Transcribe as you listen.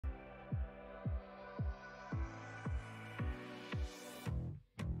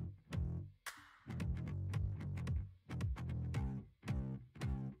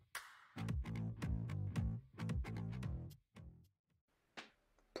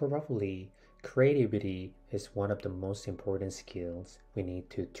Probably, creativity is one of the most important skills we need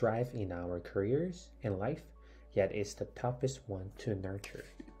to thrive in our careers and life, yet it's the toughest one to nurture.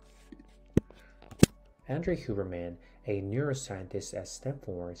 Andrew Huberman, a neuroscientist at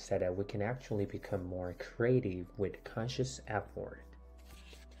Stanford, said that we can actually become more creative with conscious effort.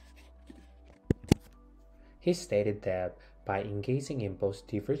 He stated that by engaging in both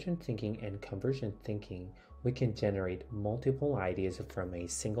divergent thinking and convergent thinking, we can generate multiple ideas from a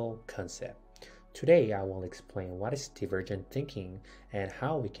single concept. Today, I will explain what is divergent thinking and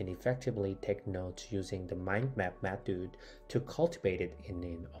how we can effectively take notes using the mind map method to cultivate it in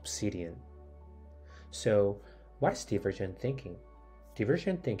an Obsidian. So, what is divergent thinking?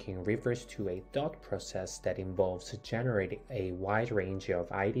 Divergent thinking refers to a thought process that involves generating a wide range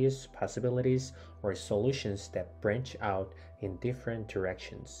of ideas, possibilities, or solutions that branch out in different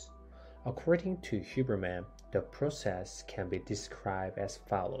directions. According to Huberman, the process can be described as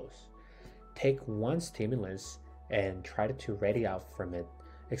follows. Take one stimulus and try to radiate out from it,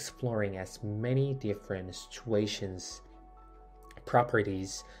 exploring as many different situations,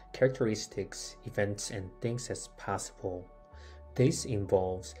 properties, characteristics, events, and things as possible. This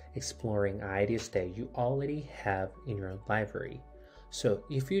involves exploring ideas that you already have in your library. So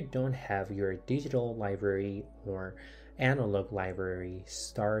if you don't have your digital library or analog library,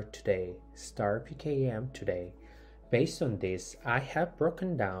 start today. Start PKM today. Based on this, I have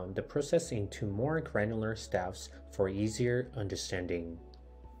broken down the process into more granular steps for easier understanding.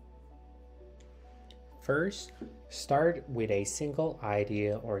 First, start with a single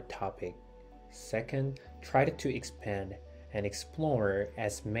idea or topic. Second, try to expand and explore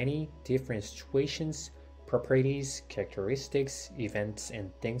as many different situations, properties, characteristics, events, and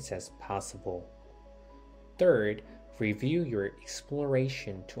things as possible. Third, review your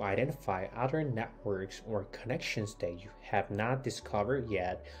exploration to identify other networks or connections that you have not discovered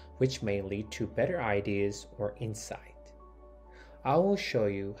yet, which may lead to better ideas or insight. I will show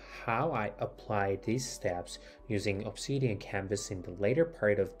you how I apply these steps using Obsidian Canvas in the later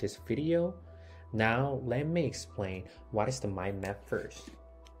part of this video. Now, let me explain what is the mind map first.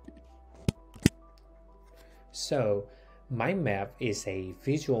 So, mind map is a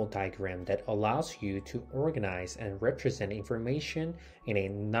visual diagram that allows you to organize and represent information in a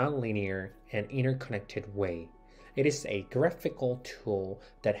nonlinear and interconnected way. It is a graphical tool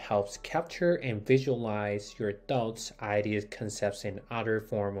that helps capture and visualize your thoughts, ideas, concepts, and other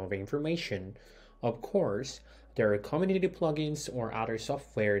form of information. Of course, there are community plugins or other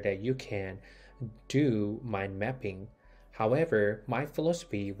software that you can do mind mapping. However, my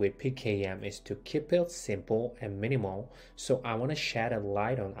philosophy with PKM is to keep it simple and minimal, so I want to shed a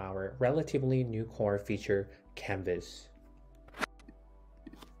light on our relatively new core feature, Canvas.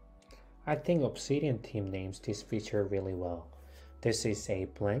 I think Obsidian team names this feature really well. This is a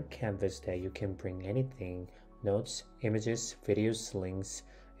blank canvas that you can bring anything, notes, images, videos, links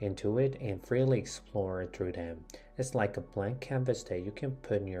into it and freely explore through them. It's like a blank canvas that you can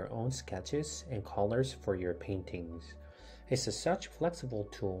put in your own sketches and colors for your paintings. It's a such flexible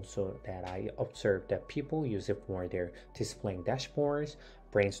tool so that I observed that people use it for their displaying dashboards,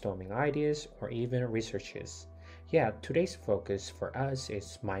 brainstorming ideas, or even researches. Yeah, today's focus for us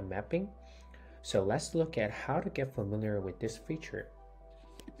is mind mapping. So let's look at how to get familiar with this feature.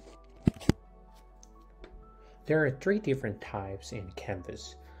 There are three different types in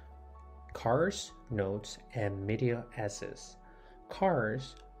Canvas: cards, notes, and media assets.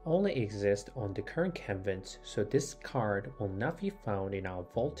 Cards only exist on the current canvas, so this card will not be found in our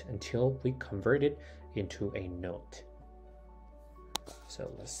vault until we convert it into a note.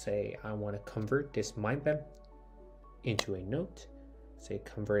 So let's say I want to convert this mind map into a note. Say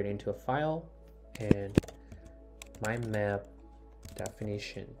convert into a file and mind map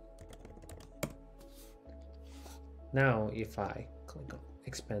definition. Now if I click on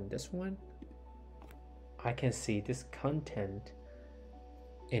expand this one, I can see this content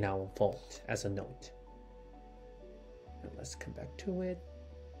in our vault as a note. And let's come back to it.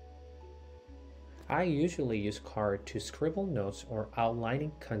 I usually use card to scribble notes or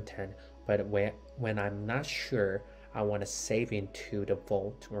outlining content, but when I'm not sure I want to save into the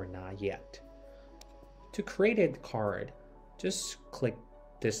vault or not yet. To create a card, just click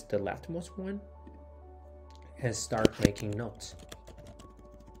the leftmost one and start making notes.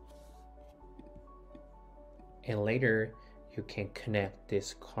 And later you can connect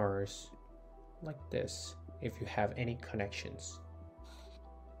these cards like this if you have any connections.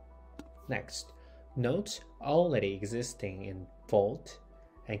 Next, notes already existing in Vault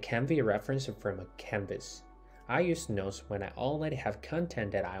and can be referenced from a canvas. I use notes when I already have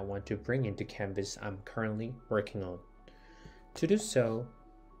content that I want to bring into Canvas I'm currently working on. To do so,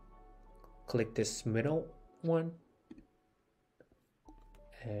 click this middle one,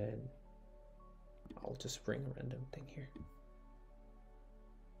 and I'll just bring a random thing here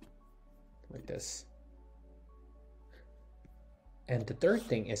like this. And the third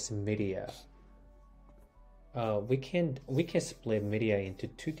thing is media. We can split media into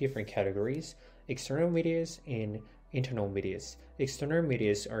two different categories: external medias and internal medias. External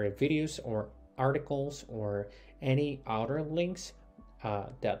medias are videos or articles or any outer links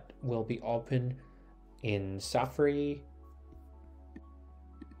that will be open in Safari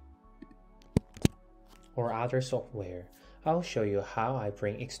or other software. I'll show you how I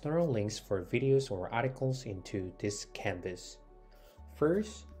bring external links for videos or articles into this canvas.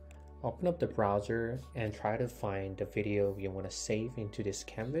 First, open up the browser and try to find the video you want to save into this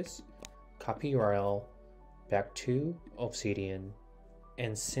canvas. Copy URL back to Obsidian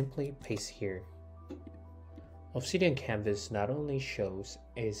and simply paste here. Obsidian Canvas not only shows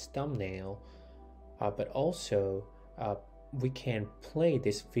a thumbnail, but also we can play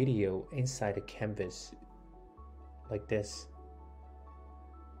this video inside the canvas like this.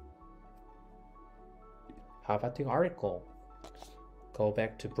 How about the article? Go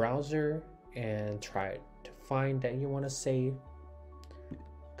back to browser and try to find that you want to save.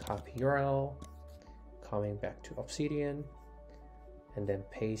 Copy URL, coming back to Obsidian, and then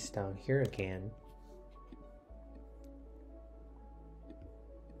paste down here again.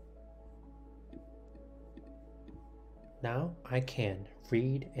 Now I can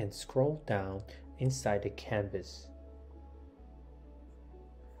read and scroll down inside the canvas.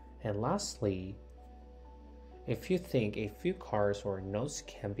 And lastly, if you think a few cards or notes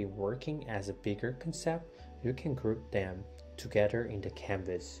can be working as a bigger concept, you can group them together in the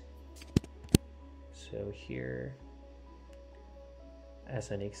canvas. So here,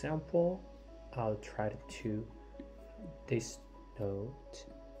 as an example, I'll try to this note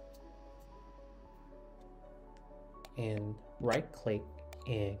and right click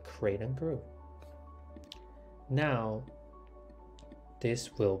and create a group. Now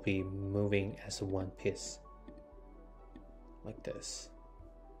this will be moving as one piece like this.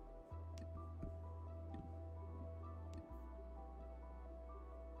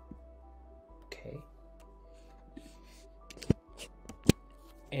 Okay.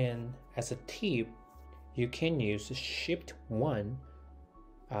 And as a tip, you can use Shift 1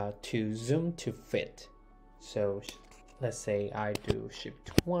 to zoom to fit. So let's say I do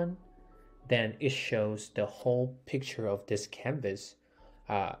Shift 1, then it shows the whole picture of this canvas.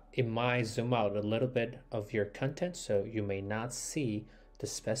 It might zoom out a little bit of your content, so you may not see the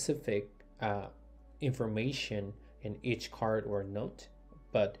specific information in each card or note,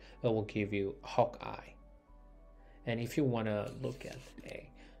 but it will give you a hawk eye. And if you want to look at a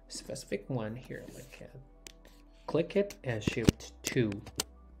specific one here, click it and Shift 2.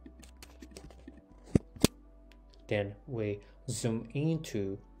 Then we zoom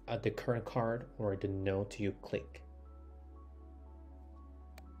into the current card or the note you click.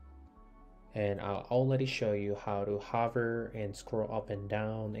 And I'll already show you how to hover and scroll up and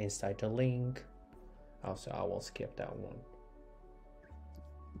down inside the link. Also, I will skip that one.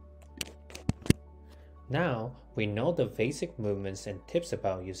 Now we know the basic movements and tips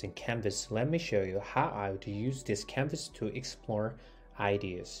about using Canvas. Let me show you how I would use this canvas to explore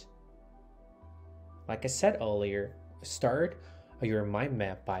ideas. Like I said earlier, start your mind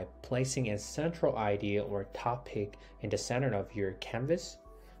map by placing a central idea or topic in the center of your canvas.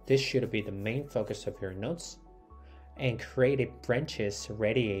 This should be the main focus of your notes, and create branches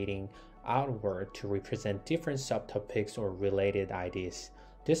radiating outward to represent different subtopics or related ideas.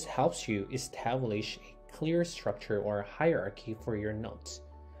 This helps you establish a clear structure or hierarchy for your notes.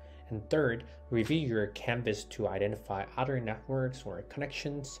 And third, review your canvas to identify other networks or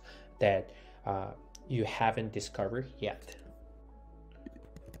connections that you haven't discovered yet.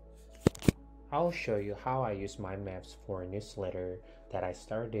 I'll show you how I use Mindmaps for a newsletter that I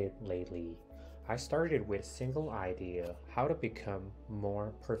started lately. I started with a single idea: how to become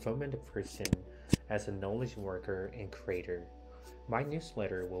more performant person as a knowledge worker and creator. My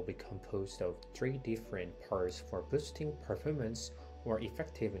newsletter will be composed of 3 different parts for boosting performance or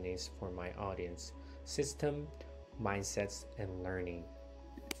effectiveness for my audience: system, mindsets, and learning.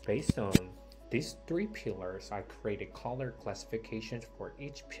 Based on these 3 pillars, I created color classifications for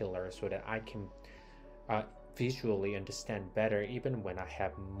each pillar so that I can visually understand better even when I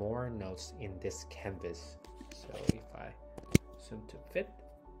have more notes in this canvas. So if I zoom to fit,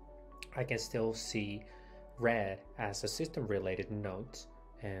 I can still see red as a system related note,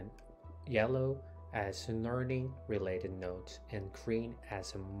 and yellow as a learning related note, and green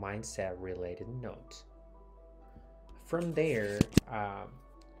as a mindset related note. From there,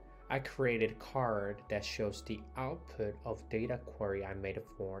 I created a card that shows the output of data query I made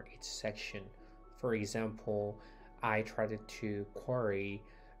for each section. For example, I tried to query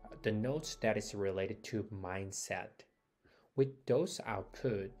the notes that is related to mindset. With those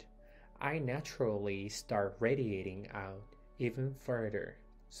output, I naturally start radiating out even further.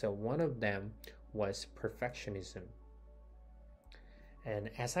 So one of them was perfectionism. And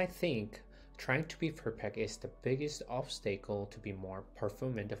as I think, trying to be perfect is the biggest obstacle to be more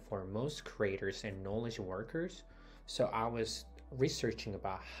performant for most creators and knowledge workers. So I was researching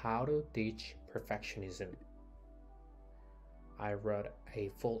about how to ditch perfectionism. I wrote a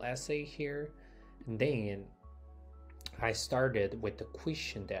full essay here, and then I started with the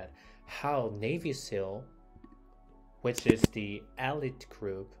question that how Navy SEAL, which is the elite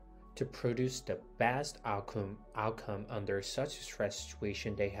group, to produce the best outcome under such a stress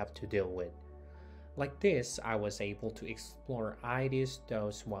situation they have to deal with. Like this, I was able to explore ideas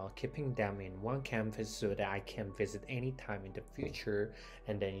those while keeping them in one canvas so that I can visit anytime in the future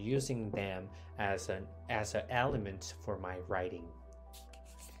and then using them as an element for my writing.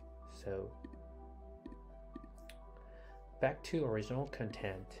 So back to original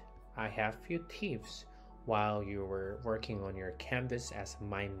content, I have few tips while you were working on your canvas as a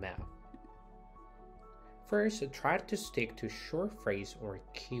mind map. First, try to stick to short phrase or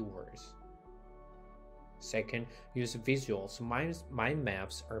keywords. Second, use visuals. Mind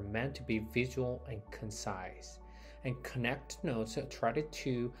maps are meant to be visual and concise. And connect notes, try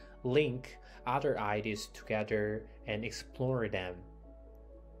to link other ideas together and explore them.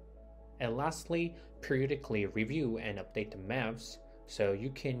 And lastly, periodically review and update the maps so you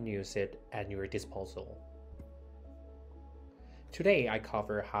can use it at your disposal. Today, I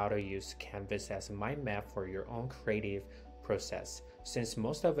cover how to use Canvas as a mind map for your own creative process. Since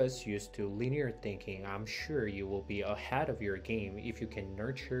most of us used to linear thinking, I'm sure you will be ahead of your game if you can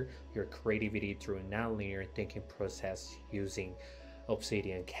nurture your creativity through a non-linear thinking process using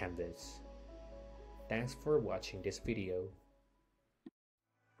Obsidian Canvas. Thanks for watching this video.